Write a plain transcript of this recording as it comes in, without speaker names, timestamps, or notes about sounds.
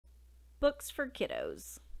Books for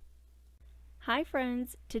Kiddos. Hi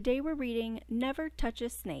friends, today we're reading Never Touch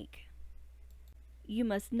a Snake. You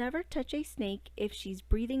must never touch a snake if she's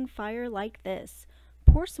breathing fire like this.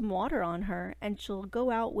 Pour some water on her and she'll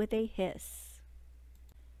go out with a hiss.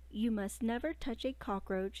 You must never touch a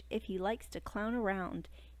cockroach if he likes to clown around.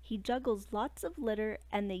 He juggles lots of litter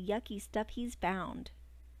and the yucky stuff he's found.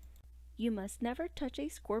 You must never touch a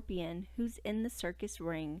scorpion who's in the circus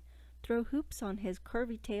ring. Throw hoops on his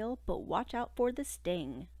curvy tail, but watch out for the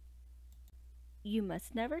sting. You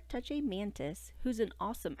must never touch a mantis who's an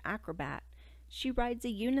awesome acrobat. She rides a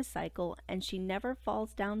unicycle and she never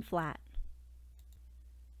falls down flat.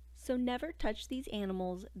 So never touch these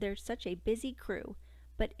animals, they're such a busy crew.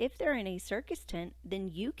 But if they're in a circus tent, then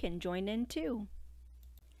you can join in too.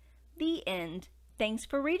 The end. Thanks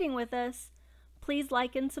for reading with us. Please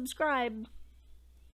like and subscribe.